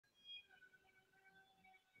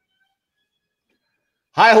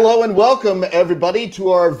Hi, hello, and welcome everybody to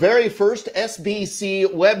our very first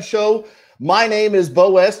SBC web show. My name is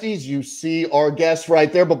Beau Estes. You see our guests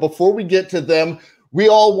right there. But before we get to them, we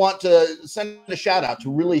all want to send a shout out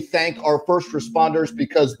to really thank our first responders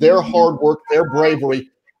because their hard work, their bravery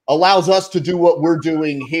allows us to do what we're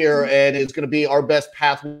doing here. And it's going to be our best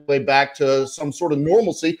pathway back to some sort of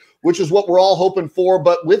normalcy, which is what we're all hoping for.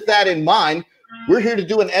 But with that in mind, we're here to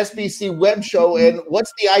do an SBC web show. And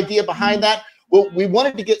what's the idea behind that? Well, we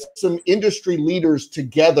wanted to get some industry leaders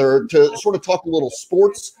together to sort of talk a little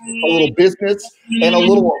sports, a little business, and a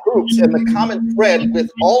little hoops. And the common thread with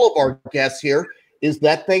all of our guests here is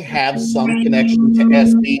that they have some connection to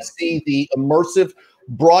SBC, the immersive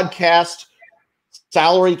broadcast,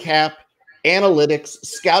 salary cap, analytics,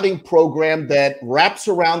 scouting program that wraps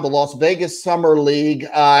around the Las Vegas Summer League.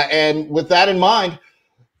 And with that in mind,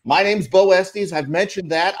 my name's Beau Estes. I've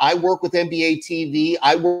mentioned that. I work with NBA TV.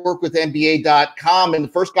 I work with NBA.com. And the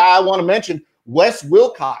first guy I want to mention, Wes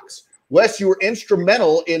Wilcox. Wes, you were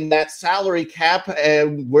instrumental in that salary cap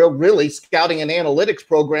and we're really scouting an analytics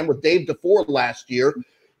program with Dave DeFore last year.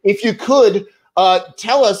 If you could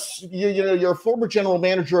tell us, you're a former general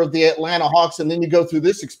manager of the Atlanta Hawks, and then you go through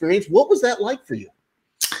this experience. What was that like for you?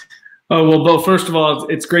 Oh, well, Beau, first of all,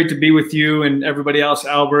 it's great to be with you and everybody else,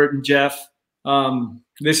 Albert and Jeff.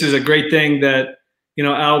 This is a great thing that,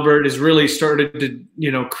 Albert has really started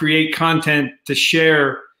to, create content to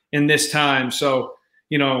share in this time. So,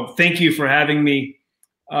 thank you for having me.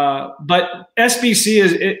 But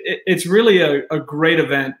SBC it's really a great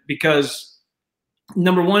event because,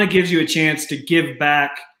 number one, it gives you a chance to give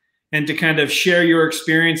back and to kind of share your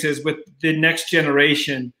experiences with the next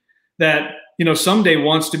generation that, someday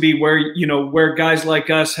wants to be where guys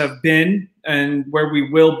like us have been and where we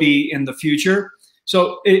will be in the future.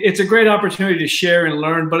 So it's a great opportunity to share and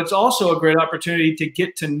learn, but it's also a great opportunity to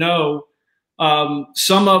get to know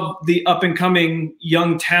some of the up and coming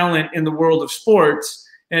young talent in the world of sports.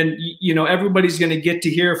 And, everybody's going to get to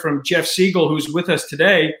hear from Jeff Siegel, who's with us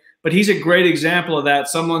today, but he's a great example of that.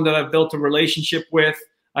 Someone that I've built a relationship with,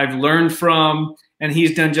 I've learned from, and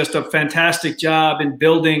he's done just a fantastic job in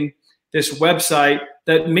building this website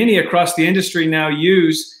that many across the industry now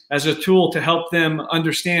use as a tool to help them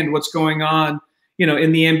understand what's going on,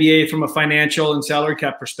 in the NBA from a financial and salary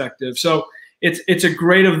cap perspective. So it's a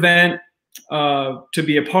great event to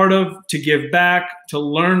be a part of, to give back, to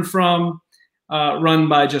learn from, run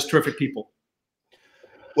by just terrific people.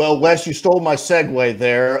 Well, Wes, you stole my segue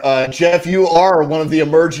there. Jeff, you are one of the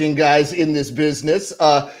emerging guys in this business.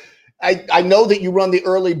 I know that you run the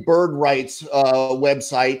Early Bird Rights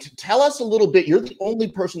website. Tell us a little bit. You're the only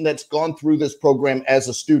person that's gone through this program as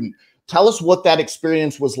a student. Tell us what that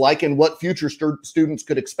experience was like and what future students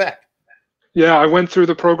could expect. Yeah, I went through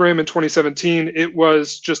the program in 2017. It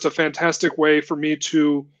was just a fantastic way for me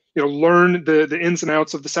to, learn the ins and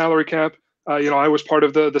outs of the salary cap. I was part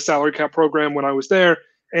of the salary cap program when I was there.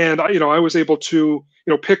 And, I was able to,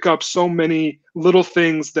 pick up so many little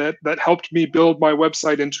things that helped me build my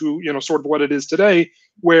website into, sort of what it is today,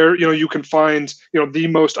 where, you can find, the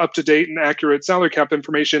most up-to-date and accurate salary cap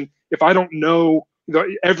information. If I don't know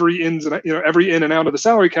every in and out of the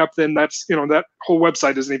salary cap, then that's, that whole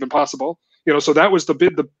website isn't even possible. So that was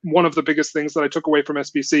one of the biggest things that I took away from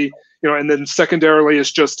SBC, and then secondarily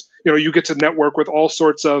is just, you get to network with all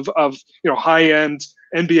sorts of high-end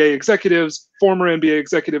NBA executives, former NBA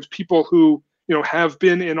executives, people who, have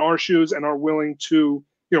been in our shoes and are willing to,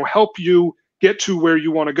 help you get to where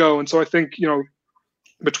you want to go. And so I think,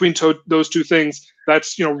 between those two things,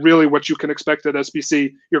 that's, really what you can expect at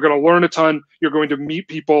SBC. You're going to learn a ton. You're going to meet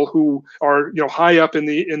people who are, high up in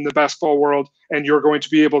the basketball world, and you're going to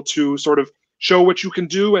be able to sort of show what you can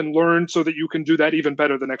do and learn so that you can do that even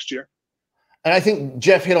better the next year. And I think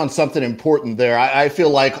Jeff hit on something important there. I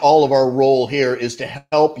feel like all of our role here is to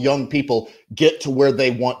help young people get to where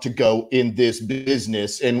they want to go in this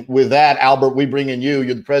business. And with that, Albert, we bring in you.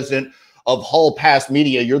 You're the president of HallPass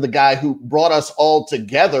Media. You're the guy who brought us all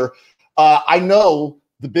together. I know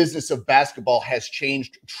the business of basketball has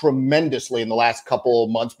changed tremendously in the last couple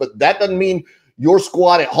of months, but that doesn't mean your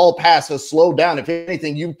squad at HallPass has slowed down. If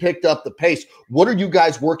anything, you picked up the pace. What are you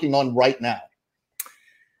guys working on right now?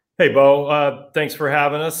 Hey, Beau, thanks for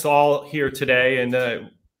having us all here today.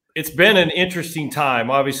 And it's been an interesting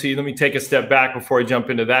time. Obviously, let me take a step back before I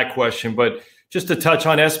jump into that question. But just to touch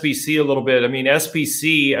on SBC a little bit, I mean,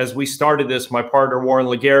 SBC, as we started this, my partner Warren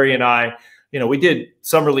Legary and I, we did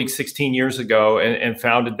Summer League 16 years ago and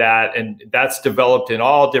founded that. And that's developed in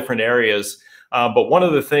all different areas. But one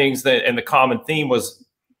of the things and the common theme was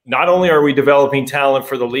not only are we developing talent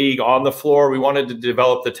for the league on the floor, we wanted to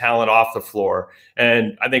develop the talent off the floor.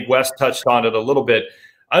 And I think Wes touched on it a little bit.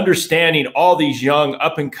 Understanding all these young,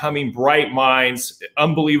 up-and-coming, bright minds,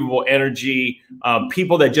 unbelievable energy,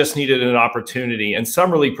 people that just needed an opportunity. And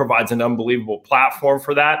Summerly provides an unbelievable platform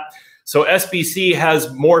for that. So SBC has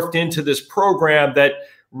morphed into this program that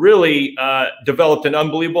really developed an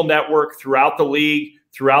unbelievable network throughout the league,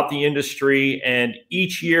 throughout the industry. And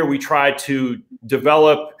each year we try to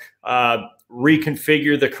develop,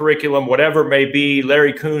 reconfigure the curriculum, whatever it may be.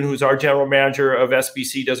 Larry Kuhn, who's our general manager of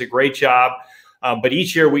SBC, does a great job. But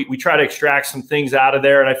each year we try to extract some things out of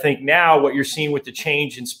there. And I think now what you're seeing with the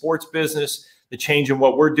change in sports business, the change in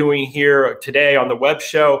what we're doing here today on the web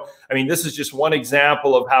show, I mean, this is just one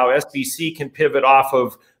example of how SBC can pivot off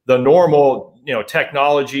of the normal,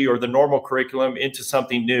 technology or the normal curriculum into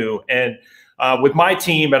something new. And with my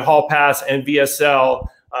team at HallPass and VSL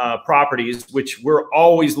properties, which we're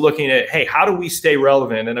always looking at, hey, how do we stay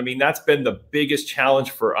relevant? And I mean, that's been the biggest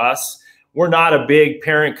challenge for us. We're not a big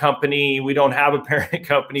parent company. We don't have a parent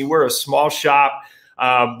company. We're a small shop.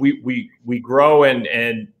 We grow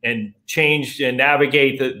and change and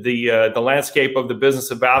navigate the landscape of the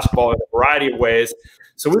business of basketball in a variety of ways.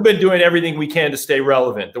 So we've been doing everything we can to stay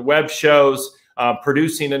relevant. The web shows,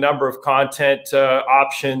 producing a number of content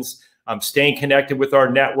options, staying connected with our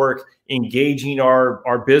network, engaging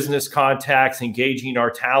our business contacts, engaging our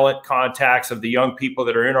talent contacts of the young people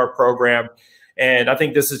that are in our program. And I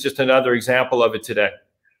think this is just another example of it today.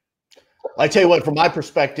 I tell you what, from my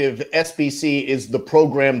perspective, SBC is the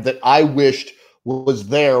program that I wished was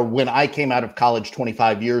there when I came out of college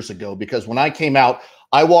 25 years ago. Because when I came out,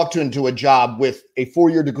 I walked into a job with a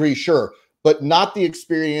 4-year degree, sure, but not the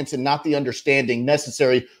experience and not the understanding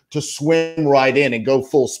necessary to swim right in and go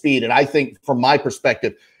full speed. And I think from my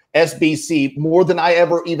perspective, SBC, more than I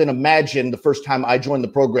ever even imagined the first time I joined the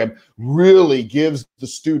program, really gives the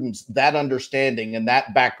students that understanding and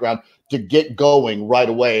that background to get going right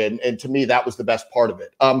away. And to me, that was the best part of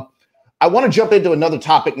it. I want to jump into another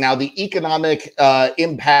topic now, the economic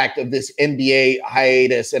impact of this NBA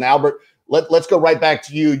hiatus. And Albert, let's go right back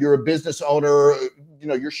to you. You're a business owner.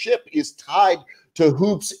 Your ship is tied to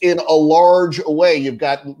hoops in a large way. You've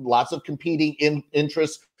got lots of competing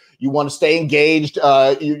interests. You want to stay engaged.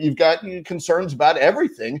 You've got concerns about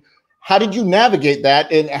everything. How did you navigate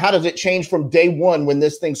that? And how does it change from day one when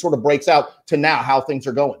this thing sort of breaks out to now, how things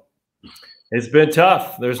are going? It's been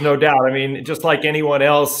tough. There's no doubt. I mean, just like anyone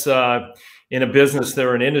else in a business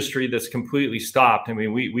or an industry that's completely stopped. I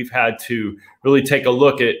mean, we've had to really take a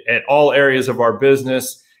look at all areas of our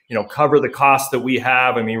business, cover the costs that we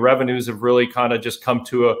have. I mean, revenues have really kind of just come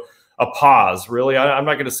to a pause, really. I'm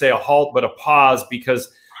not going to say a halt, but a pause,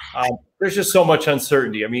 because there's just so much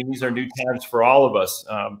uncertainty. I mean, these are new times for all of us.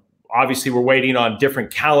 Obviously, we're waiting on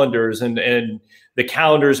different calendars, and the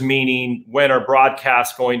calendars meaning when are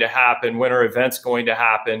broadcasts going to happen, when are events going to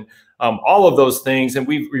happen, all of those things. And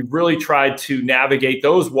we've really tried to navigate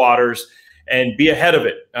those waters and be ahead of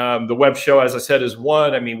it. The web show, as I said, is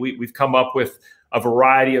one. I mean, we've come up with a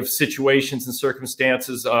variety of situations and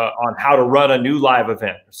circumstances on how to run a new live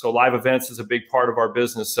event. So live events is a big part of our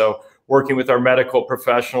business. So working with our medical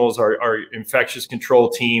professionals, our infectious control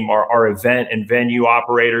team, our event and venue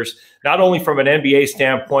operators, not only from an NBA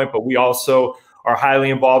standpoint, but we also are highly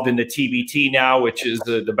involved in the TBT now, which is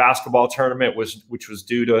the basketball tournament, which was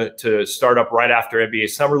due to start up right after NBA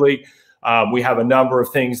Summer League. We have a number of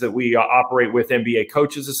things that we operate with NBA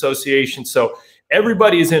Coaches Association. So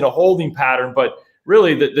everybody is in a holding pattern, but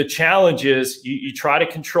really the challenge is you try to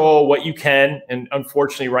control what you can. And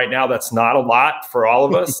unfortunately, right now, that's not a lot for all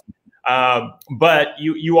of us. But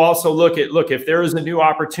you also look, if there is a new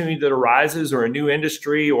opportunity that arises, or a new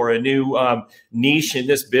industry, or a new niche in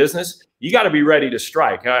this business, you got to be ready to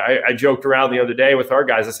strike. I joked around the other day with our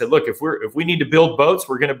guys. I said, look, if we need to build boats,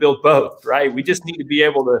 we're going to build boats, right? We just need to be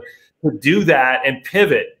able to do that and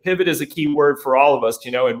pivot. Pivot is a key word for all of us,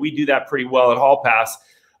 and we do that pretty well at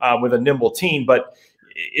HallPass with a nimble team. But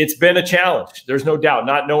it's been a challenge. There's no doubt,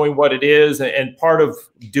 not knowing what it is. And part of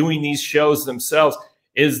doing these shows themselves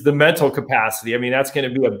is the mental capacity. I mean, that's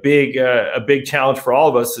going to be a big challenge for all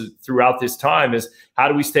of us throughout this time, is how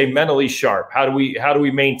do we stay mentally sharp? How do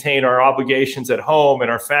we maintain our obligations at home and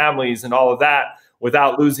our families and all of that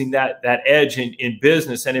without losing that edge in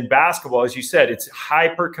business? And in basketball, as you said, it's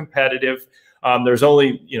hyper competitive. There's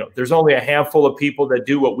only a handful of people that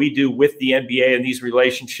do what we do with the NBA and these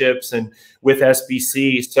relationships and with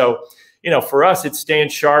SBC. So, for us, it's staying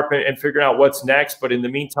sharp and figuring out what's next. But in the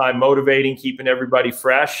meantime, motivating, keeping everybody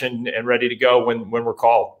fresh and ready to go when we're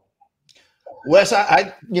called. Wes,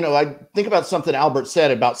 I think about something Albert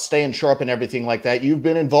said about staying sharp and everything like that. You've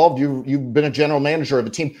been involved. You've been a general manager of a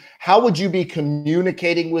team. How would you be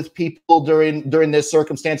communicating with people during this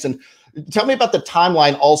circumstance? And tell me about the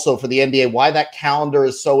timeline also for the NBA, why that calendar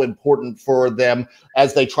is so important for them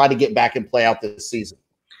as they try to get back and play out this season.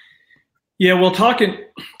 Yeah, well, talking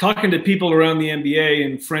to people around the NBA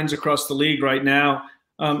and friends across the league right now,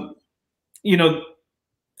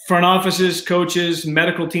 front offices, coaches,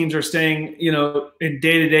 medical teams are staying, in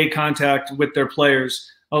day-to-day contact with their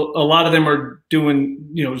players. A lot of them are doing,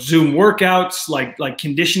 Zoom workouts, like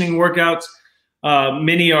conditioning workouts.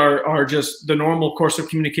 Many are just the normal course of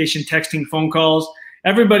communication, texting, phone calls.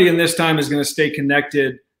 Everybody in this time is going to stay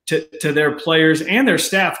connected to their players and their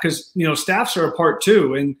staff, because, staffs are a part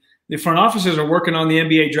too. And the front offices are working on the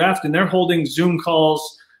NBA draft, and they're holding Zoom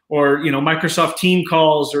calls or, Microsoft Team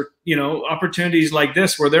calls or, opportunities like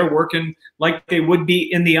this where they're working like they would be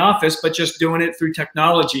in the office, but just doing it through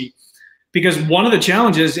technology. Because one of the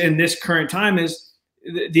challenges in this current time is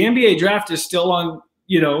the NBA draft is still on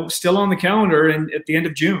the calendar and at the end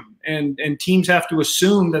of June, and teams have to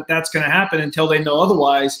assume that that's going to happen until they know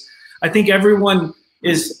otherwise. I think everyone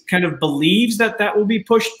is kind of believes that will be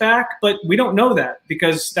pushed back, but we don't know that,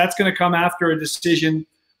 because that's going to come after a decision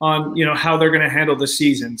on, how they're going to handle the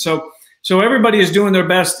season. So everybody is doing their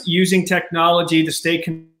best using technology to stay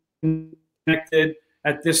connected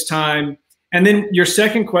at this time. And then your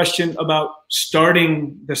second question about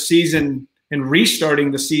starting the season and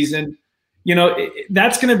restarting the season,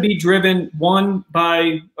 that's going to be driven, one,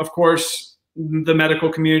 by, of course, the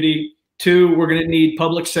medical community. Two, we're going to need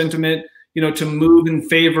public sentiment, to move in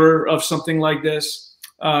favor of something like this.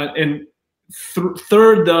 And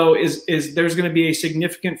third, though, is there's going to be a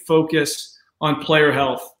significant focus on player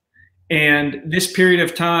health. And this period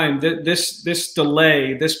of time, this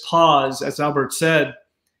delay, this pause, as Albert said,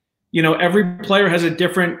 every player has a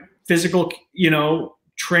different physical,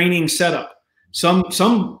 training setup.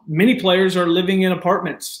 Many players are living in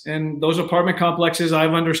apartments, and those apartment complexes,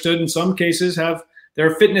 I've understood, in some cases have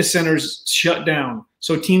their fitness centers shut down.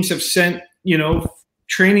 So teams have sent,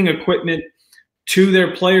 training equipment to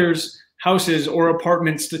their players' houses or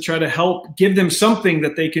apartments to try to help give them something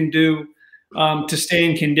that they can do to stay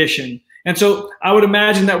in condition. And so I would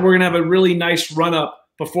imagine that we're going to have a really nice run up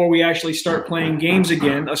before we actually start playing games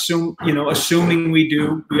again, assuming we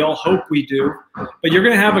do. We all hope we do. But you're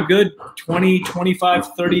going to have a good 20,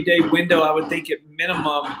 25, 30-day window, I would think, at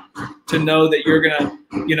minimum, to know that you're going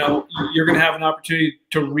to have an opportunity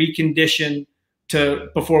to recondition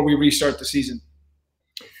before we restart the season.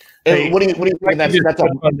 Hey, what do you think? That's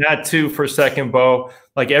on that too for a second, Beau.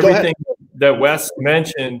 Like everything that Wes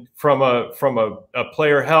mentioned from a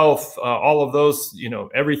player health, all of those,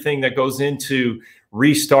 everything that goes into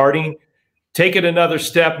restarting. Take it another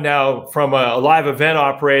step now from a live event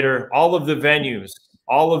operator. All of the venues,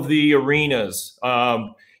 all of the arenas,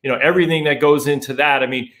 everything that goes into that. I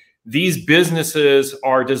mean, these businesses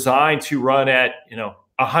are designed to run at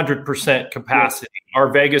 100% capacity.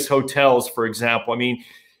 Our Vegas hotels, for example. I mean,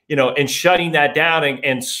 and shutting that down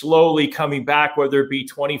and slowly coming back, whether it be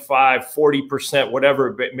 25, 40%,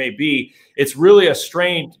 whatever it may be, it's really a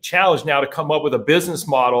strange challenge now to come up with a business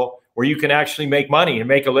model where you can actually make money and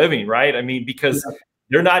make a living, right? I mean, because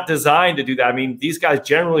they're not designed to do that. I mean, these guys,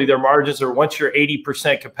 generally their margins are, once you're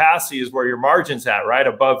 80% capacity is where your margin's at, right?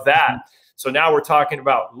 Above that. So now we're talking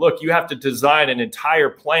about, look, you have to design an entire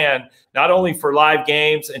plan, not only for live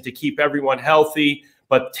games and to keep everyone healthy,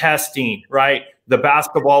 but testing, right? The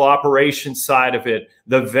basketball operations side of it,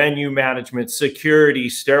 the venue management, security,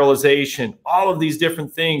 sterilization, all of these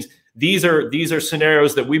different things. These are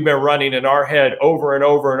scenarios that we've been running in our head over and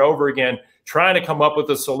over and over again, trying to come up with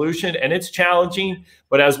a solution. And it's challenging.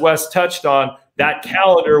 But as Wes touched on, that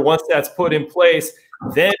calendar, once that's put in place,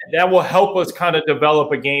 then that will help us kind of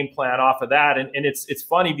develop a game plan off of that. And it's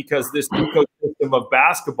funny because this ecosystem of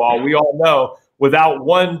basketball, we all know, without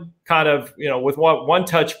one kind of, with one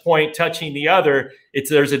touch point touching the other,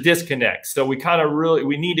 there's a disconnect. So we kind of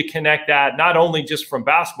we need to connect that, not only just from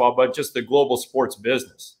basketball, but just the global sports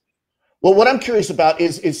business. Well, what I'm curious about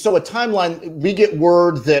is so a timeline, we get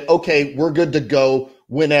word that, okay, we're good to go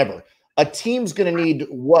whenever. A team's going to need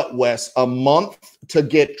what, Wes? A month to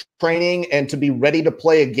get training and to be ready to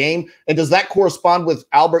play a game? And does that correspond with,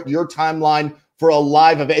 Albert, your timeline for a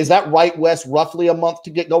live event? Is that right, Wes? Roughly a month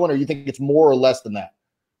to get going, or you think it's more or less than that?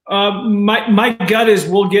 My gut is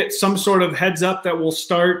we'll get some sort of heads up that we'll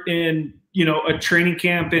start in, a training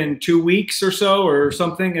camp in 2 weeks or so or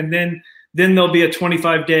something. And then there'll be a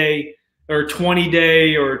 25-day or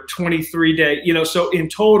 20-day or 23-day, so in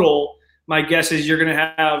total, my guess is you're going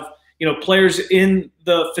to have, players in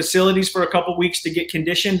the facilities for a couple weeks to get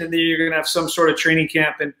conditioned, and then you're going to have some sort of training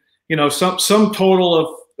camp and, some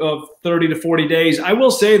total of 30 to 40 days. I will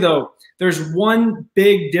say, though, there's one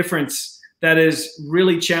big difference that is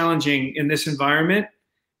really challenging in this environment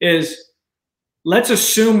is let's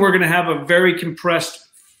assume we're going to have a very compressed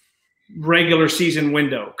regular season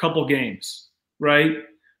window, a couple games, right?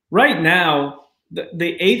 Right now,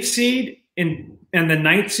 the 8th seed and the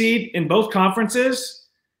 9th seed in both conferences,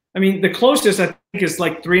 I mean, the closest I think is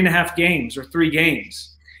like 3.5 games or 3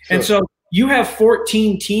 games. Sure. And so you have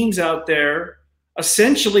 14 teams out there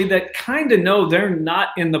essentially that kind of know they're not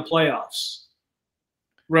in the playoffs,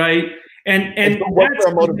 right? And what's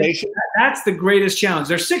their motivation? That's the greatest challenge.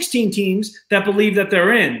 There's 16 teams that believe that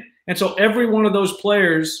they're in. And so every one of those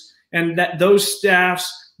players and those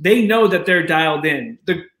staffs, they know that they're dialed in.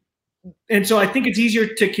 And so I think it's easier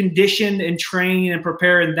to condition and train and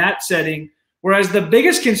prepare in that setting. Whereas the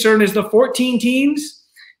biggest concern is the 14 teams,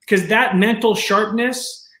 because that mental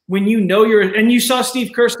sharpness, when and you saw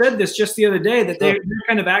Steve Kerr said this just the other day, that they're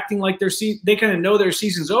kind of acting like they kind of know their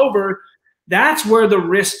season's over. That's where the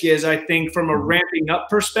risk is, I think, from a ramping up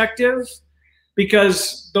perspective,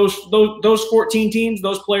 because those 14 teams,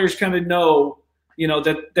 those players kind of know,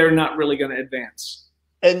 that they're not really going to advance.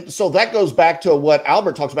 And so that goes back to what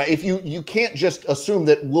Albert talks about. If you can't just assume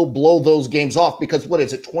that we'll blow those games off, because what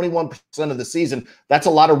is it, 21% of the season? That's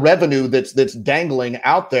a lot of revenue that's dangling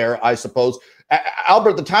out there, I suppose.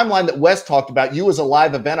 Albert, the timeline that Wes talked about, you as a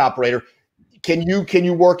live event operator, can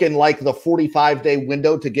you work in like the 45-day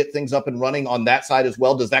window to get things up and running on that side as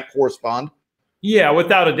well? Does that correspond? Yeah,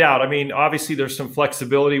 without a doubt. I mean, obviously there's some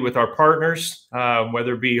flexibility with our partners,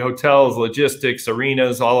 whether it be hotels, logistics,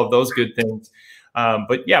 arenas, all of those good things.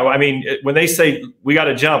 But yeah, I mean, when they say we got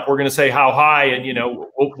to jump, we're going to say how high, and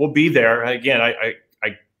we'll be there. Again, I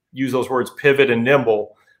use those words, pivot and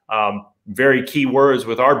nimble, very key words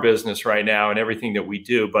with our business right now and everything that we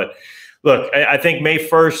do. But look, I think May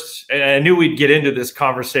 1st, and I knew we'd get into this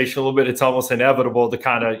conversation a little bit. It's almost inevitable to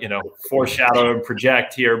kind of foreshadow and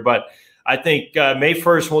project here, but I think May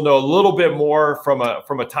 1st we'll know a little bit more from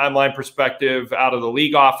a timeline perspective out of the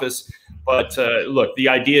league office. But look, the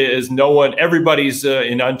idea is everybody's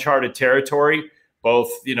in uncharted territory,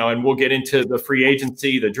 both, and we'll get into the free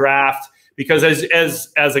agency, the draft, because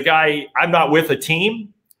as a guy, I'm not with a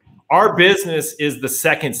team. Our business is the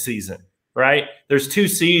second season, right? There's 2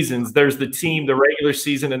 seasons. There's the team, the regular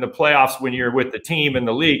season, and the playoffs when you're with the team in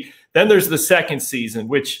the league. Then there's the second season,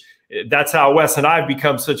 which that's how Wes and I have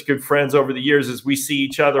become such good friends over the years, as we see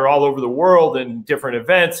each other all over the world in different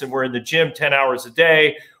events, and we're in the gym 10 hours a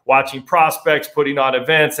day, watching prospects, putting on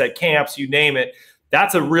events at camps, you name it.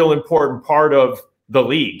 That's a real important part of the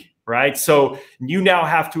league, right? So you now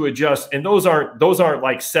have to adjust, and those aren't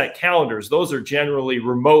like set calendars. Those are generally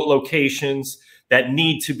remote locations that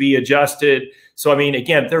need to be adjusted. So I mean,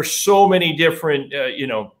 again, there's so many different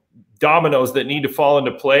dominoes that need to fall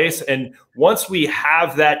into place. And once we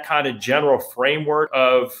have that kind of general framework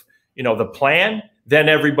of the plan, then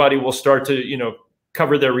everybody will start to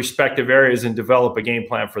cover their respective areas and develop a game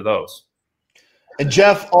plan for those. And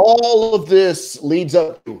Jeff, all of this leads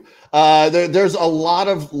up to there's a lot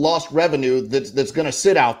of lost revenue that's going to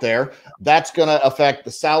sit out there. That's going to affect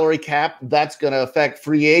the salary cap. That's going to affect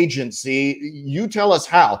free agency. You tell us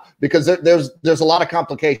how, because there's a lot of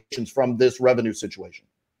complications from this revenue situation.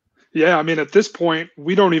 Yeah, I mean, at this point,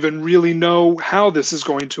 we don't even really know how this is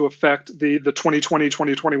going to affect the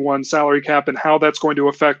 2020-2021 salary cap and how that's going to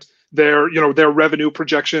affect their revenue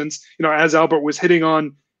projections. As Albert was hitting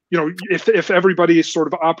on, if everybody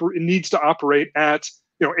sort of needs to operate at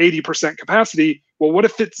 80% capacity, well, what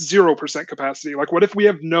if it's 0% capacity? Like, what if we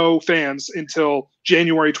have no fans until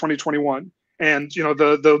January 2021? And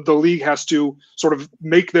the league has to sort of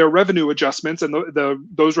make their revenue adjustments, and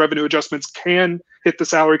those revenue adjustments can hit the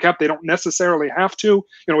salary cap. They don't necessarily have to.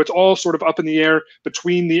 It's all sort of up in the air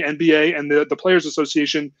between the NBA and the Players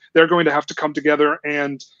Association. They're going to have to come together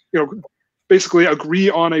and basically agree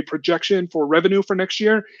on a projection for revenue for next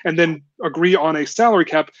year, and then agree on a salary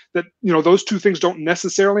cap that, those two things don't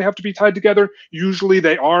necessarily have to be tied together. Usually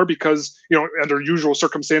they are, because, under usual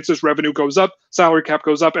circumstances, revenue goes up, salary cap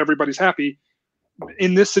goes up, everybody's happy.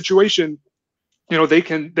 In this situation, they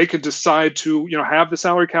can decide to, have the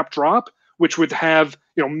salary cap drop, which would have,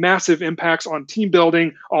 massive impacts on team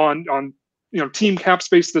building, on team cap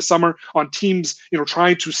space this summer on teams,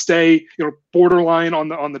 trying to stay, borderline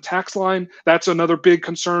on the tax line. That's another big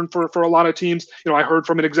concern for a lot of teams. I heard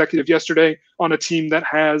from an executive yesterday on a team that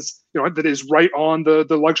has, that is right on the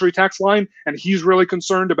luxury tax line, and he's really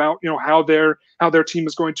concerned about, how their team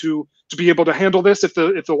is going to be able to handle this if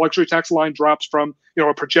the luxury tax line drops from,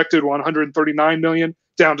 a projected 139 million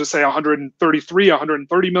down to say 133,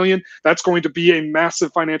 130 million. That's going to be a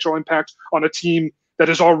massive financial impact on a team that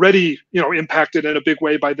is already, impacted in a big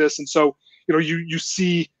way by this. And so, you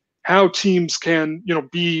see how teams can,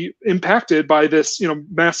 be impacted by this,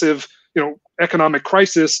 massive, economic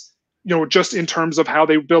crisis, just in terms of how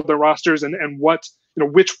they build their rosters and what,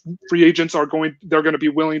 which free agents they're going to be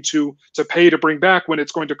willing to pay to bring back when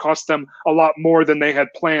it's going to cost them a lot more than they had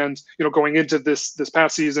planned, going into this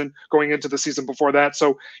past season, going into the season before that.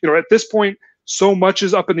 So, at this point, so much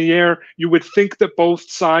is up in the air. You would think that both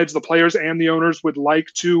sides, the players and the owners, would like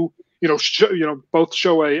to, both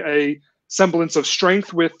show a semblance of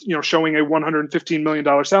strength with, showing a $115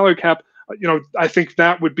 million salary cap. I think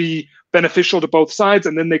that would be beneficial to both sides,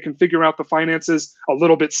 and then they can figure out the finances a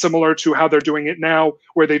little bit similar to how they're doing it now,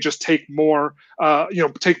 where they just take more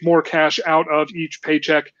cash out of each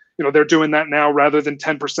paycheck. They're doing that now rather than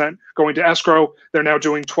 10% going to escrow. They're now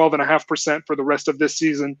doing 12.5% for the rest of this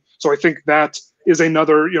season. So I think that is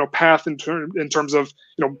another, path in terms of,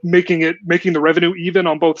 making the revenue even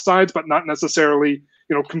on both sides, but not necessarily,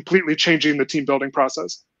 completely changing the team building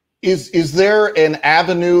process. Is there an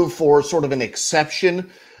avenue for sort of an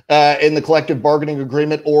exception in the collective bargaining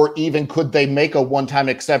agreement, or even could they make a one-time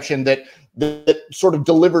exception that sort of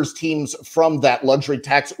delivers teams from that luxury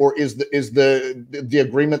tax, or is the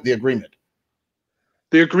agreement the agreement?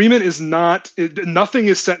 The agreement is not. Nothing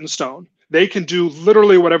is set in stone. They can do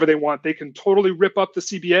literally whatever they want. They can totally rip up the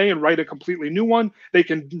CBA and write a completely new one. They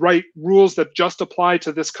can write rules that just apply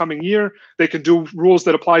to this coming year. They can do rules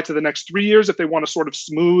that apply to the next 3 years if they want to sort of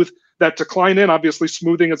smooth that decline in. Obviously,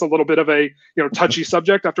 smoothing is a little bit of a touchy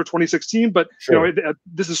subject after 2016, but sure.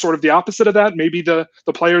 This is sort of the opposite of that. Maybe the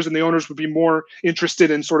players and the owners would be more interested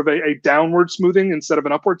in sort of a downward smoothing instead of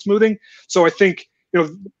an upward smoothing. So I think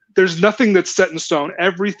there's nothing that's set in stone.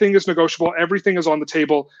 Everything is negotiable. Everything is on the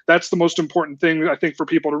table. That's the most important thing, I think, for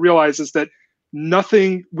people to realize, is that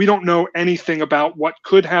we don't know anything about what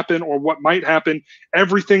could happen or what might happen.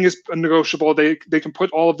 Everything is negotiable. They can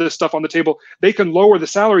put all of this stuff on the table. They can lower the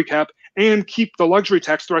salary cap and keep the luxury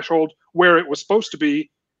tax threshold where it was supposed to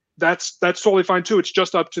be. That's totally fine too. It's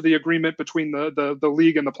just up to the agreement between the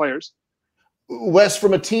league and the players. Wes,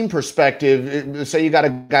 from a team perspective, say you got a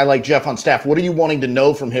guy like Jeff on staff, what are you wanting to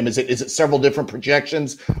know from him? Is it several different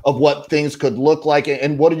projections of what things could look like?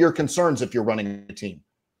 And what are your concerns if you're running a team?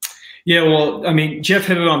 Yeah, well, I mean, Jeff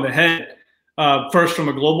hit it on the head. First, from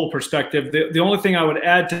a global perspective, the only thing I would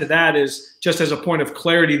add to that is, just as a point of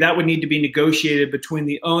clarity, that would need to be negotiated between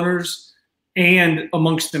the owners and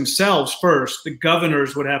amongst themselves first. The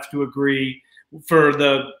governors would have to agree for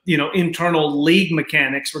the internal league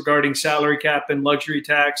mechanics regarding salary cap and luxury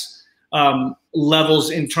tax levels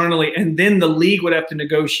internally, and then the league would have to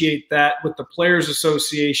negotiate that with the Players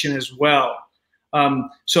Association as well.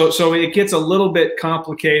 So it gets a little bit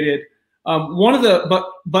complicated.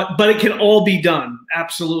 But it can all be done.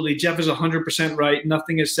 Absolutely, Jeff is 100% right.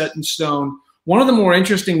 Nothing is set in stone. One of the more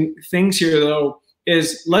interesting things here, though,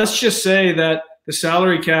 is let's just say that the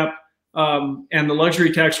salary cap and the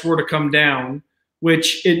luxury tax were to come down,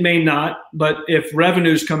 which it may not, but if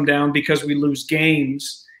revenues come down because we lose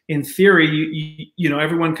games, in theory,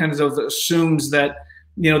 everyone kind of assumes that,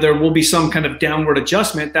 there will be some kind of downward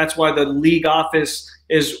adjustment. That's why the league office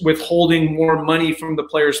is withholding more money from the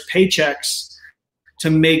players' paychecks to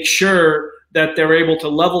make sure that they're able to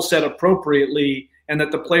level set appropriately and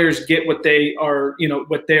that the players get what they are,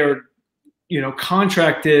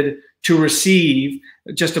 contracted to receive,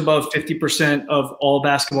 just above 50% of all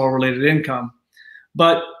basketball related income.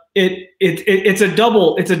 But it's a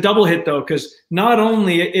double hit, though, because not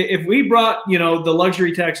only if we brought the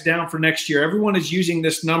luxury tax down for next year, everyone is using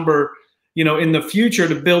this number in the future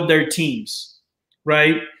to build their teams,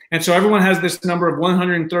 right? And so everyone has this number of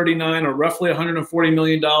 139 or roughly $140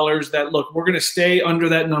 million that, look, we're going to stay under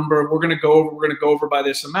that number. We're going to go over by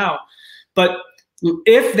this amount. But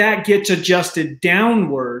if that gets adjusted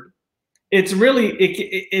downward, it's really,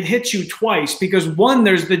 it hits you twice, because one,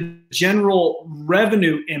 there's the general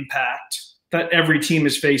revenue impact that every team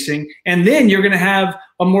is facing. And then you're going to have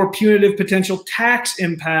a more punitive potential tax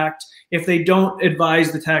impact if they don't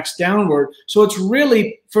advise the tax downward. So it's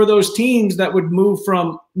really for those teams that would move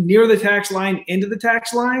from near the tax line into the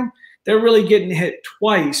tax line, they're really getting hit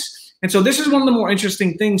twice. And so this is one of the more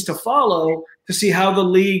interesting things to follow, to see how the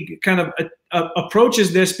league kind of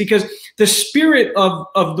approaches this, because the spirit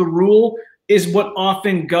of the rule is what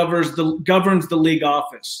often governs the league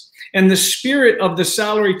office. And the spirit of the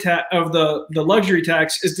salary tax, of the luxury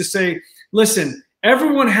tax, is to say, listen,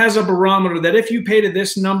 everyone has a barometer that if you pay to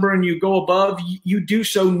this number and you go above, you do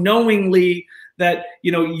so knowingly that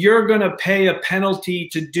you're going to pay a penalty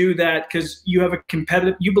to do that because you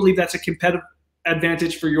believe that's a competitive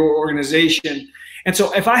advantage for your organization. And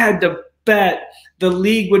so if I had to bet, the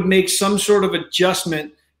league would make some sort of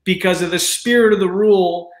adjustment because of the spirit of the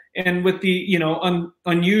rule. And with the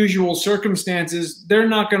unusual circumstances, they're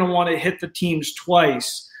not going to want to hit the teams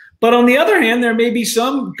twice. But on the other hand, there may be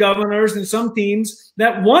some governors and some teams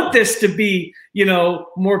that want this to be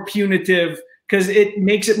more punitive because it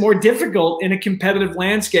makes it more difficult in a competitive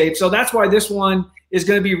landscape. So that's why this one is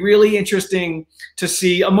going to be really interesting to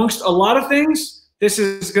see. Amongst a lot of things, this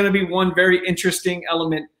is going to be one very interesting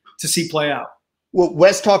element to see play out. Well,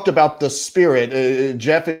 Wes talked about the spirit.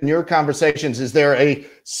 Jeff, in your conversations, is there a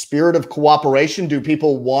spirit of cooperation? Do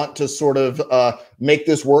people want to sort of make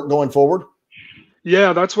this work going forward?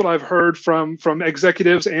 Yeah, that's what I've heard from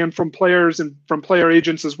executives and from players and from player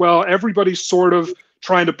agents as well. Everybody's sort of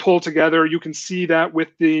trying to pull together. You can see that with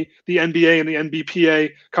the NBA and the NBPA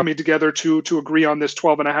coming together to agree on this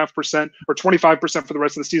 12.5% or 25% for the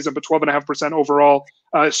rest of the season, but 12.5% overall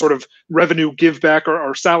sort of revenue give back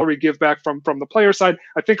or salary give back from the player side.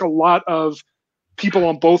 I think a lot of people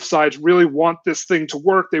on both sides really want this thing to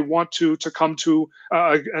work. They want to come to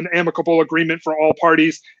an amicable agreement for all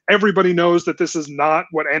parties. Everybody knows that this is not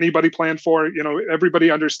what anybody planned for. Everybody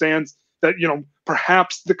understands that,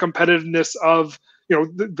 perhaps the competitiveness of,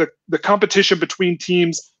 the competition between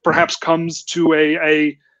teams perhaps comes to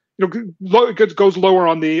it goes lower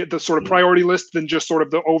on the sort of priority list than just sort of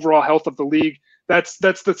the overall health of the league. That's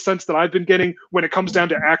the sense that I've been getting when it comes down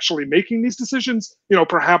to actually making these decisions.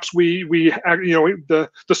 Perhaps the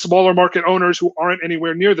smaller market owners who aren't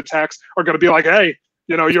anywhere near the tax are going to be like, hey,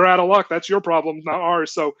 you're out of luck. That's your problem, not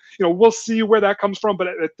ours. So, we'll see where that comes from. But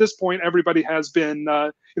at this point, everybody has been,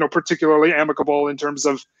 particularly amicable in terms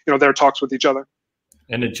of, their talks with each other.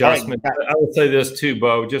 An adjustment. Right. I would say this too,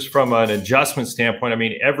 Beau, just from an adjustment standpoint. I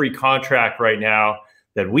mean, every contract right now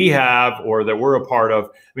that we have or that we're a part of,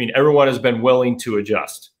 everyone has been willing to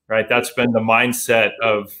adjust, right? That's been the mindset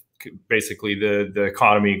of basically the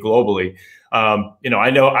economy globally. I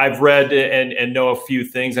know I've read and know a few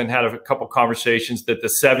things and had a couple conversations that the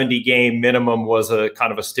 70-game minimum was a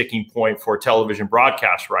kind of a sticking point for television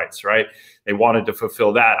broadcast rights, right? They wanted to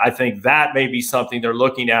fulfill that. I think that may be something they're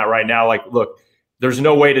looking at right now. Like, look, there's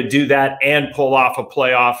no way to do that and pull off a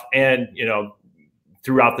playoff and,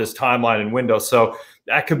 throughout this timeline and window. So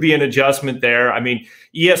that could be an adjustment there.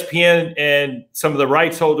 ESPN and some of the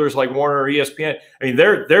rights holders like Warner or ESPN,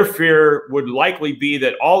 their fear would likely be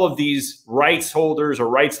that all of these rights holders or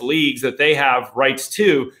rights leagues that they have rights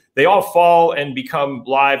to, they all fall and become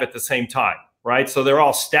live at the same time, right? So they're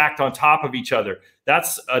all stacked on top of each other.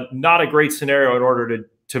 That's not a great scenario in order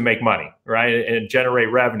to make money, right, and generate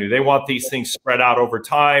revenue. They want these things spread out over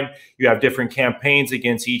time. You have different campaigns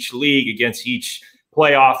against each league, against each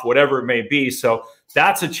playoff, whatever it may be. So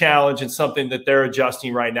that's a challenge and something that they're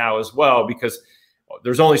adjusting right now as well, because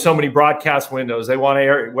there's only so many broadcast windows. They want to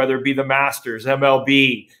air, whether it be the Masters,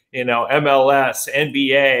 MLB, MLS,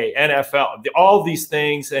 NBA, NFL, all these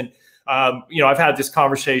things. And, I've had this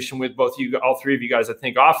conversation with both you, all three of you guys, I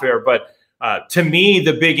think off air, but to me,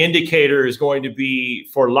 the big indicator is going to be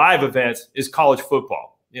for live events is college football.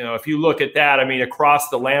 If you look at that, across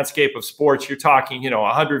the landscape of sports, you're talking,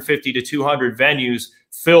 150 to 200 venues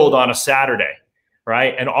filled on a Saturday,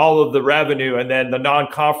 right? And all of the revenue and then the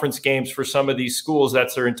non-conference games for some of these schools,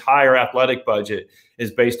 that's their entire athletic budget is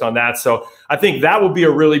based on that. So I think that will be a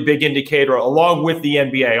really big indicator along with the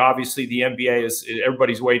NBA. Obviously, the NBA is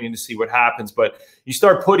everybody's waiting to see what happens, but you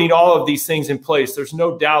start putting all of these things in place. There's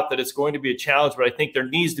no doubt that it's going to be a challenge, but I think there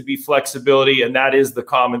needs to be flexibility. And that is the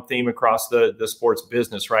common theme across the sports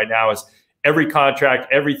business right now is every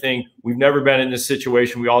contract, everything. We've never been in this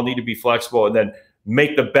situation. We all need to be flexible and then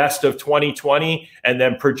make the best of 2020 and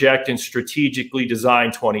then project and strategically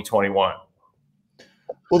design 2021.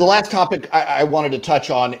 Well, the last topic I wanted to touch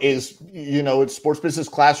on is, it's Sports Business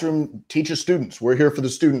Classroom teaches students. We're here for the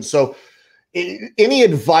students. So any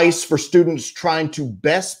advice for students trying to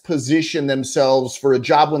best position themselves for a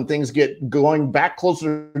job when things get going back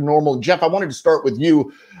closer to normal? Jeff, I wanted to start with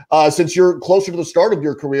you, since you're closer to the start of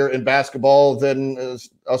your career in basketball than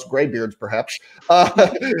us graybeards, perhaps.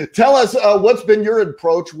 Tell us what's been your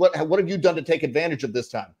approach. What have you done to take advantage of this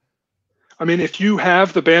time? If you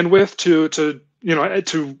have the bandwidth to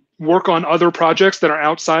work on other projects that are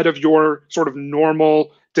outside of your sort of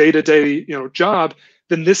normal day-to-day, job,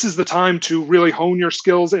 then this is the time to really hone your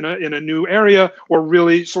skills in a new area, or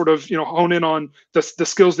really sort of, hone in on the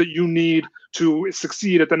skills that you need to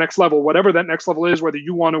succeed at the next level, whatever that next level is, whether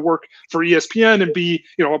you want to work for ESPN and be,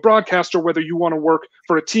 a broadcaster, whether you want to work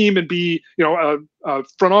for a team and be, a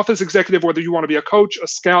front office executive, whether you want to be a coach, a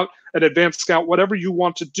scout, an advanced scout, whatever you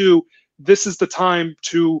want to do, this is the time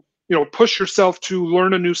to, push yourself to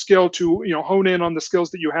learn a new skill, to, hone in on the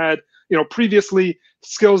skills that you had, previously,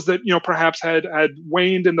 skills that, perhaps had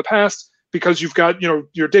waned in the past because you've got,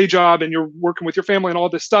 your day job and you're working with your family and all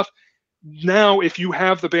this stuff. Now, if you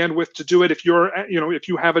have the bandwidth to do it, if you're, if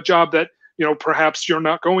you have a job that, perhaps you're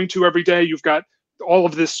not going to every day, you've got all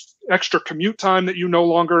of this extra commute time that you no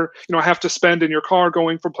longer, have to spend in your car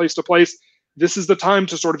going from place to place. This is the time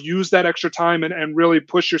to sort of use that extra time and really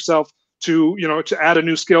push yourself to, to add a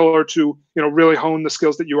new skill, or to, really hone the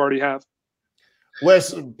skills that you already have.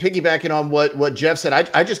 Wes, piggybacking on what Jeff said,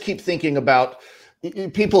 I just keep thinking about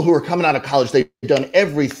people who are coming out of college. They've done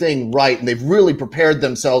everything right and they've really prepared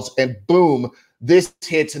themselves, and boom, this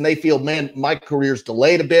hits and they feel, man, my career's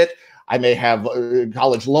delayed a bit. I may have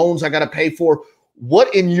college loans I got to pay for.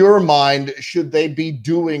 What in your mind should they be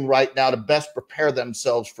doing right now to best prepare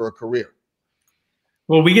themselves for a career?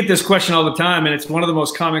 Well, we get this question all the time, and it's one of the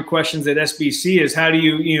most common questions at SBC is how do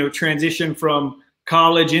you, transition from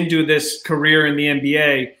college into this career in the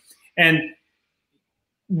NBA? And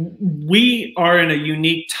we are in a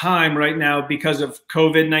unique time right now because of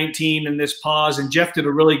COVID-19 and this pause. And Jeff did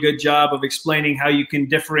a really good job of explaining how you can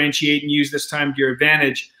differentiate and use this time to your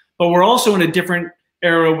advantage. But we're also in a different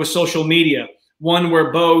era with social media, one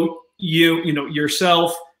where Beau,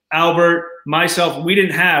 yourself, Albert, myself, we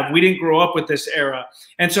didn't grow up with this era.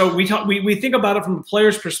 And so we think about it from a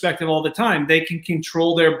player's perspective all the time. They can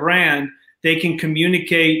control their brand. They can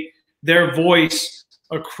communicate their voice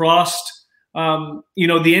across, the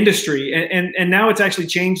industry. And now it's actually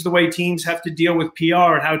changed the way teams have to deal with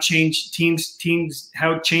PR and how it changes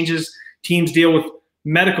teams deal with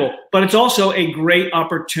medical. But it's also a great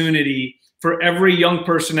opportunity for every young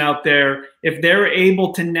person out there. If they're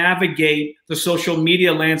able to navigate the social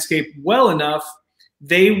media landscape well enough,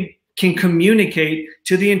 they can communicate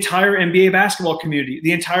to the entire NBA basketball community,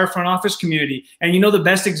 the entire front office community. And the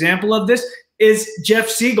best example of this is Jeff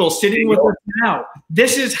Siegel sitting with us now.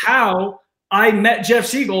 This is how I met Jeff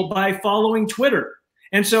Siegel, by following Twitter.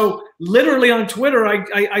 And so literally on Twitter, it's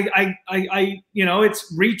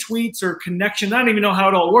retweets or connections. I don't even know how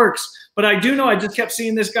it all works, but I do know I just kept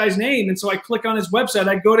seeing this guy's name. And so I click on his website,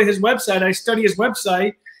 I go to his website, I study his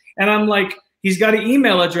website, and I'm like, he's got an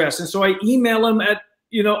email address. And so I email him at,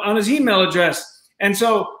 on his email address. And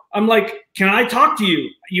so I'm like, can I talk to you?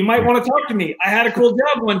 You might want to talk to me. I had a cool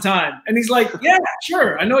job one time. And he's like, yeah,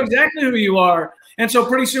 sure. I know exactly who you are. And so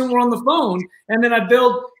pretty soon we're on the phone. And then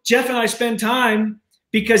Jeff and I spend time,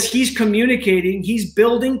 because he's communicating, he's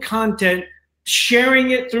building content,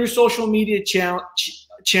 sharing it through social media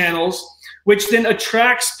channels, which then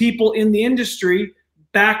attracts people in the industry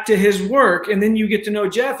back to his work. And then you get to know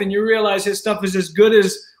Jeff and you realize his stuff is as good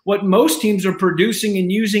as what most teams are producing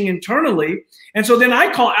and using internally. And so then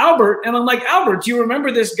I call Albert and I'm like, Albert, do you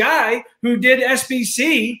remember this guy who did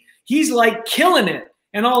SBC? He's like killing it.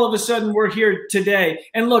 And all of a sudden we're here today.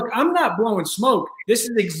 And look, I'm not blowing smoke. This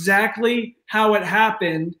is exactly how it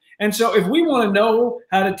happened. And so if we want to know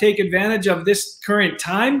how to take advantage of this current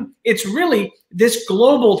time, it's really this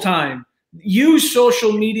global time. Use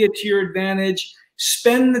social media to your advantage,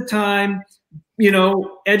 spend the time,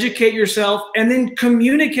 educate yourself, and then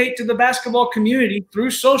communicate to the basketball community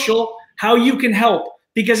through social how you can help.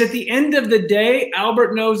 Because at the end of the day,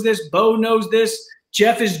 Albert knows this, Beau knows this,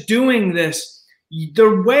 Jeff is doing this.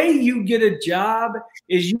 The way you get a job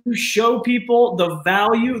is you show people the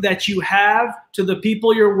value that you have to the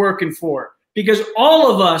people you're working for. Because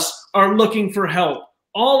all of us are looking for help.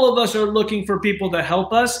 All of us are looking for people to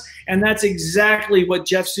help us. And that's exactly what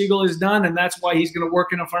Jeff Siegel has done. And that's why he's going to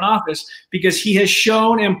work in a front office, because he has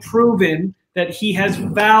shown and proven that he has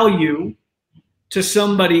value to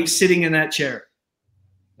somebody sitting in that chair.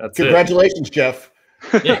 That's Congratulations, it. Jeff.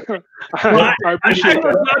 Yeah. I appreciate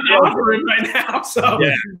that. Right now, so.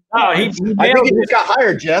 Yeah. I think he just got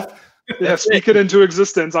hired, Jeff. Yeah, speak it into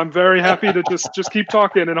existence. I'm very happy to just keep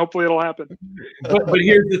talking, and hopefully it'll happen. But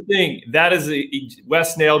here's the thing. That is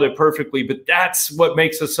Wes nailed it perfectly, but that's what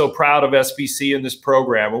makes us so proud of SBC in this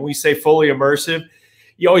program. When we say fully immersive,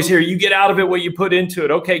 you always hear you get out of it what you put into it.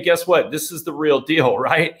 Okay, guess what? This is the real deal,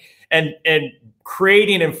 right? And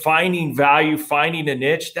creating and finding value, finding a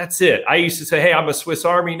niche, that's it. I used to say, hey, I'm a Swiss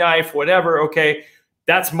Army knife, whatever. Okay,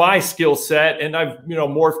 that's my skill set. And I've,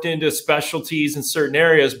 morphed into specialties in certain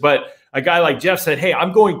areas. But a guy like Jeff said, hey,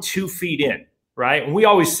 I'm going 2 feet in, right? And we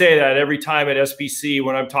always say that every time at SBC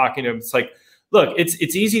when I'm talking to him. It's like, look,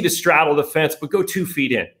 it's easy to straddle the fence, but go 2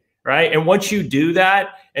 feet in, right? And once you do that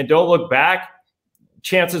and don't look back,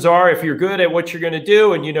 chances are, if you're good at what you're going to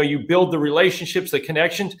do and, you build the relationships, the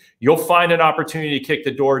connections, you'll find an opportunity to kick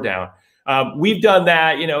the door down. We've done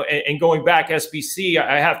that, and going back SBC,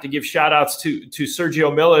 I have to give shout outs to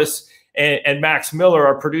Sergio Millis and Max Miller,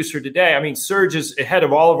 our producer today. I mean, Serge is ahead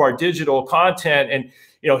of all of our digital content, and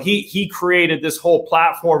he created this whole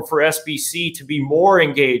platform for SBC to be more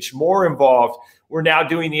engaged, more involved. We're now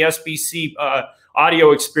doing the SBC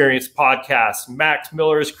audio experience podcast. Max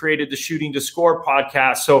Miller has created the Shooting to Score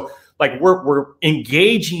podcast. So like we're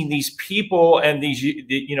engaging these people and these,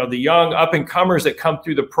 the young up and comers that come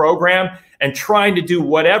through the program and trying to do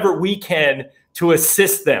whatever we can to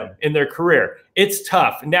assist them in their career. It's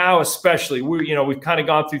tough now, especially we've kind of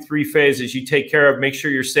gone through 3 phases. You take care of, make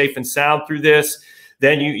sure you're safe and sound through this.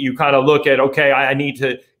 Then you kind of look at, okay, I need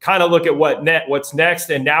to kind of look at what's next.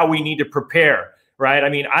 And now we need to prepare, right? I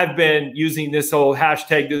mean, I've been using this whole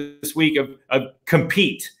hashtag this week of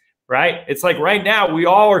compete, right? It's like right now we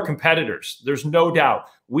all are competitors. There's no doubt.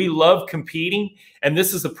 We love competing. And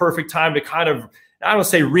this is the perfect time to kind of, I don't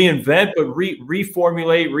say reinvent, but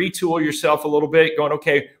reformulate, retool yourself a little bit, going,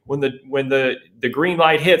 okay, when the green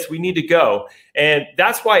light hits, we need to go. And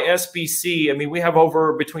that's why SBC, I mean, we have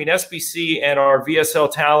over between SBC and our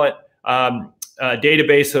VSL talent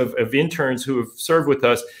database of interns who have served with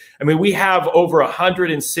us. I mean, we have over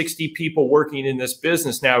 160 people working in this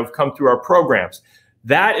business now who've come through our programs.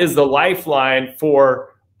 That is the lifeline for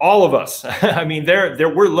all of us. I mean,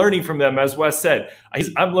 we're learning from them, as Wes said.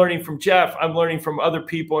 I'm learning from Jeff. I'm learning from other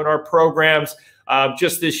people in our programs.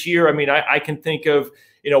 Just this year, I mean, I can think of,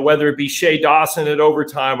 whether it be Shea Dawson at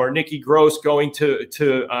overtime or Nikki Gross going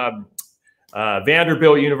to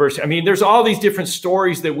Vanderbilt University. I mean, there's all these different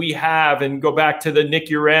stories that we have, and go back to the Nick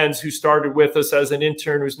Urenz, who started with us as an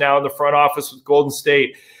intern, who's now in the front office with Golden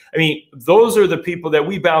State. I mean, those are the people that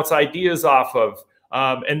we bounce ideas off of.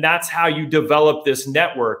 And that's how you develop this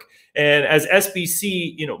network. And as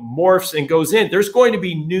SBC, morphs and goes in, there's going to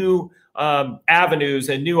be new avenues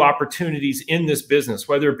and new opportunities in this business,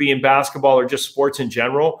 whether it be in basketball or just sports in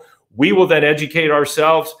general. We will then educate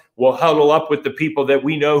ourselves. We'll huddle up with the people that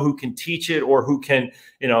we know who can teach it or who can,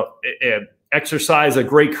 exercise a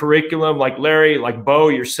great curriculum, like Larry, like Beau,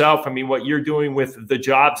 yourself. I mean, what you're doing with the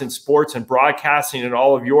jobs in sports and broadcasting and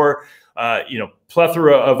all of your,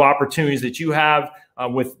 plethora of opportunities that you have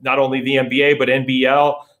with not only the NBA, but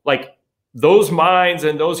NBL, like those minds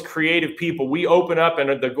and those creative people we open up.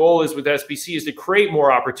 And the goal is with SBC is to create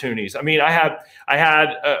more opportunities. I mean, I had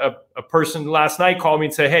a person last night call me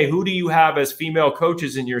and say, hey, who do you have as female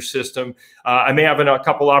coaches in your system? I may have a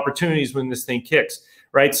couple opportunities when this thing kicks,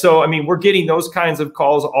 right? So, I mean, we're getting those kinds of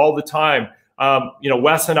calls all the time.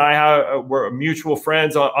 Wes and I we're mutual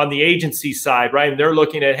friends on the agency side, right? And they're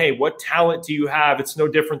looking at, hey, what talent do you have? It's no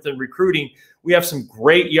different than recruiting. We have some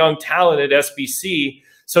great young talent at SBC.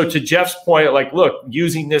 So to Jeff's point, like, look,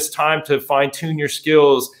 using this time to fine tune your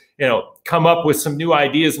skills, come up with some new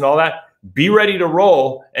ideas and all that, be ready to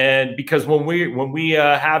roll. And because when we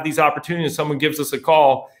have these opportunities, someone gives us a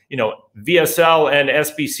call, VSL and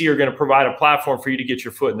SBC are going to provide a platform for you to get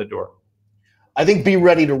your foot in the door. I think be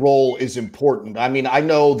ready to roll is important. I mean, I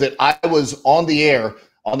know that I was on the air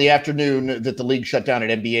on the afternoon that the league shut down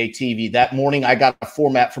at NBA TV. That morning, I got a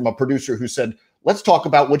format from a producer who said, let's talk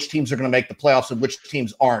about which teams are going to make the playoffs and which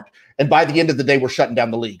teams aren't. And by the end of the day, we're shutting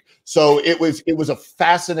down the league. So it was a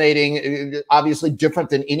fascinating, obviously different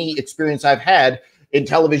than any experience I've had in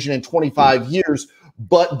television in 25 years.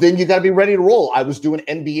 But then you got to be ready to roll. I was doing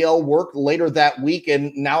NBL work later that week,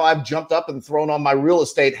 and now I've jumped up and thrown on my real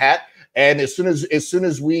estate hat. And as soon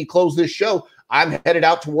as we close this show, I'm headed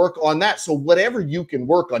out to work on that. So whatever you can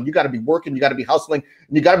work on, you got to be working, you got to be hustling,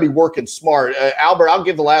 and you got to be working smart. Albert, I'll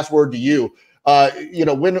give the last word to you.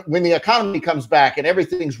 When the economy comes back and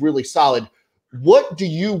everything's really solid, what do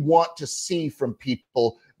you want to see from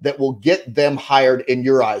people that will get them hired in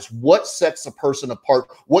your eyes? What sets a person apart?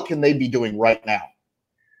 What can they be doing right now?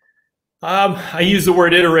 I use the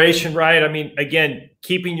word iteration, right? I mean, again,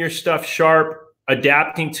 keeping your stuff sharp,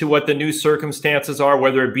 adapting to what the new circumstances are,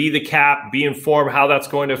 whether it be the cap, be informed how that's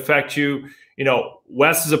going to affect you.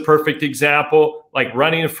 Wes is a perfect example, like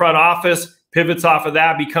running the front office, pivots off of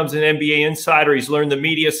that, becomes an NBA insider. He's learned the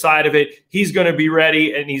media side of it. He's going to be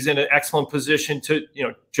ready, and he's in an excellent position to,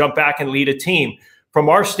 jump back and lead a team. From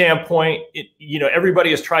our standpoint,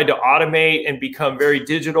 everybody has tried to automate and become very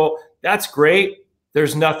digital. That's great.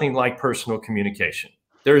 There's nothing like personal communication.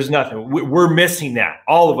 There's nothing. We're missing that.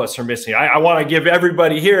 All of us are missing. I want to give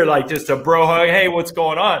everybody here like just a bro hug. Hey, what's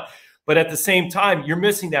going on? But at the same time, you're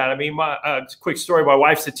missing that. I mean, quick story. My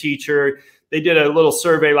wife's a teacher. They did a little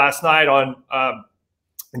survey last night on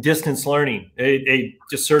distance learning. They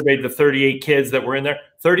just surveyed the 38 kids that were in there.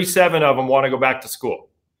 37 of them want to go back to school,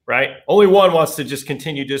 right? Only one wants to just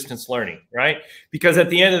continue distance learning, right? Because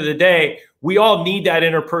at the end of the day, we all need that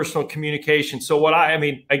interpersonal communication. So I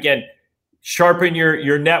mean, again, sharpen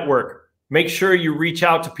your network. Make sure you reach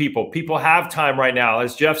out to people. People have time right now.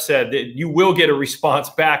 As Jeff said, that you will get a response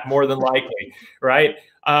back more than likely, right?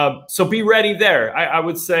 So be ready there. I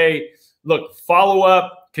would say, look, follow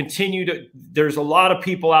up, continue to, there's a lot of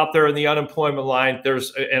people out there in the unemployment line.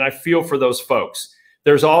 And I feel for those folks.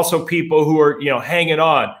 There's also people who are, hanging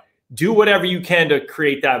on. Do whatever you can to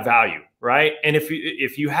create that value, right? And if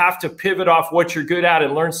you have to pivot off what you're good at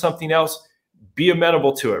and learn something else, be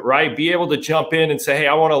amenable to it, right? Be able to jump in and say, hey,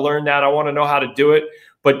 I want to learn that. I want to know how to do it.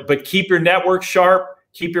 But keep your network sharp.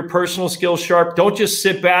 Keep your personal skills sharp. Don't just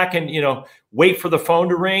sit back and, wait for the phone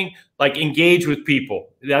to ring. Like, engage with people.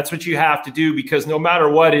 That's what you have to do, because no matter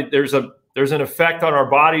what, there's an effect on our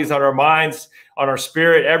bodies, on our minds, on our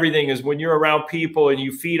spirit. Everything is when you're around people and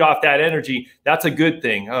you feed off that energy. That's a good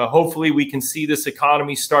thing. Hopefully we can see this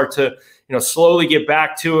economy start to, slowly get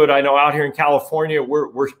back to it. I know out here in California,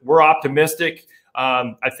 we're optimistic.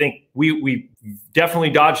 I think we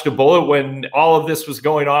definitely dodged a bullet when all of this was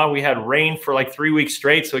going on. We had rain for like 3 weeks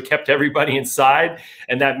straight, so it kept everybody inside,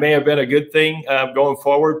 and that may have been a good thing going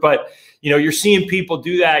forward. But you're seeing people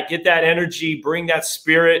do that, get that energy, bring that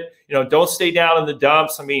spirit. Don't stay down in the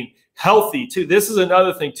dumps. I mean, healthy too. This is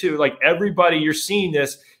another thing too. Like, everybody, you're seeing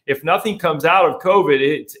this. If nothing comes out of COVID,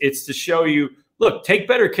 it's to show you, look, take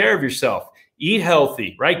better care of yourself, eat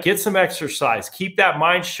healthy, right? Get some exercise, keep that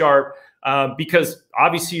mind sharp, because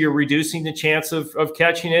obviously you're reducing the chance of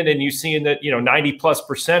catching it. And you're seeing that,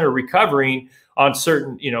 90+% are recovering on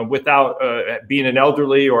certain, without being an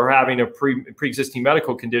elderly or having a pre-existing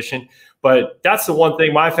medical condition. But that's the one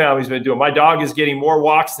thing my family's been doing. My dog is getting more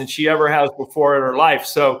walks than she ever has before in her life.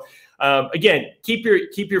 So again, keep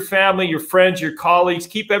your family, your friends, your colleagues,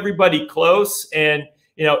 keep everybody close, and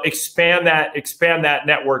expand that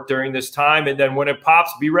network during this time. And then when it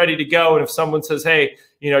pops, be ready to go. And if someone says, hey,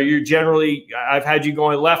 I've had you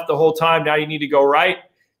going left the whole time, now you need to go right,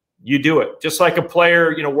 you do it. Just like a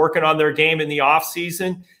player, working on their game in the off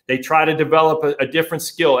season, they try to develop a different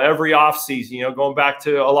skill every off season, going back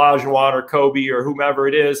to Olajuwon or Kobe or whomever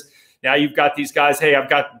it is. Now you've got these guys, hey,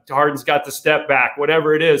 Harden's got the step back,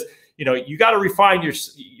 whatever it is. You got to refine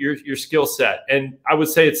your skill set. And I would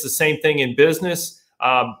say it's the same thing in business.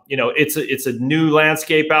 It's a new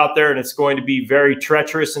landscape out there, and it's going to be very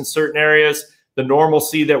treacherous in certain areas. The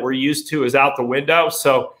normalcy that we're used to is out the window.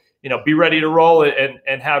 So, be ready to roll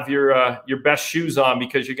and have your best shoes on,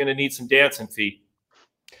 because you're going to need some dancing feet.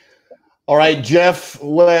 All right, Jeff,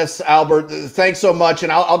 Wes, Albert, thanks so much.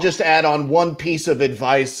 And I'll just add on one piece of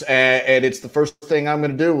advice, and it's the first thing I'm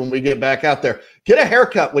going to do when we get back out there. Get a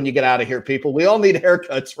haircut when you get out of here, people. We all need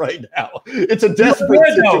haircuts right now. It's a desperate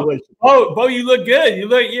situation. Oh, Beau, you look good. You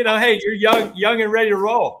look, hey, you're young and ready to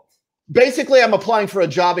roll. Basically, I'm applying for a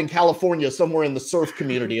job in California, somewhere in the surf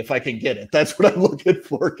community, if I can get it. That's what I'm looking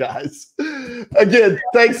for, guys. Again,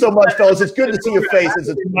 thanks so much, fellas. It's good to see your faces.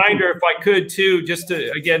 A reminder, if I could, too, just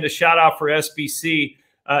to shout out for SBC.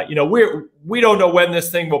 We don't know when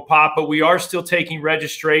this thing will pop, but we are still taking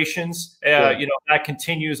registrations. That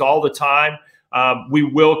continues all the time. We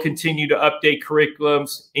will continue to update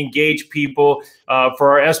curriculums, engage people.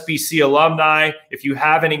 For our SBC alumni, if you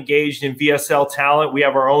haven't engaged in VSL Talent, we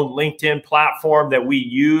have our own LinkedIn platform that we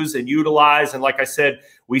use and utilize. And like I said,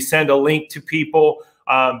 we send a link to people.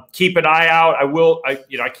 Keep an eye out.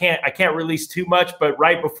 I can't release too much, but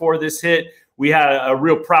right before this hit, we had a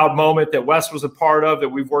real proud moment that Wes was a part of, that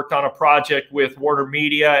we've worked on a project with Warner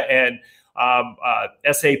Media and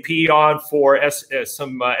SAP on for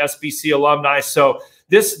some SBC alumni. So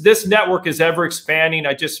this network is ever expanding.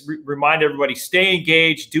 I just remind everybody, stay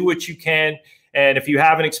engaged, do what you can. And if you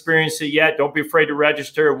haven't experienced it yet, don't be afraid to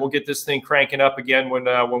register, and we'll get this thing cranking up again when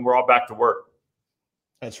we're all back to work.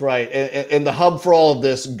 That's right. And the hub for all of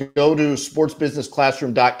this, go to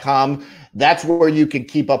sportsbusinessclassroom.com. That's where you can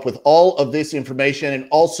keep up with all of this information. And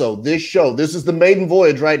also this show, this is the maiden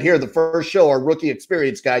voyage right here. The first show, our rookie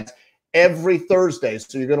experience guides, every Thursday.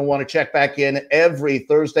 So you're going to want to check back in every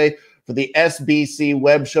Thursday for the SBC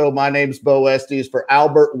web show. My name's Beau Estes, for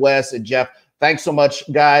Albert, Wes, and Jeff. Thanks so much,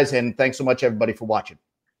 guys. And thanks so much, everybody, for watching.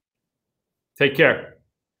 Take care.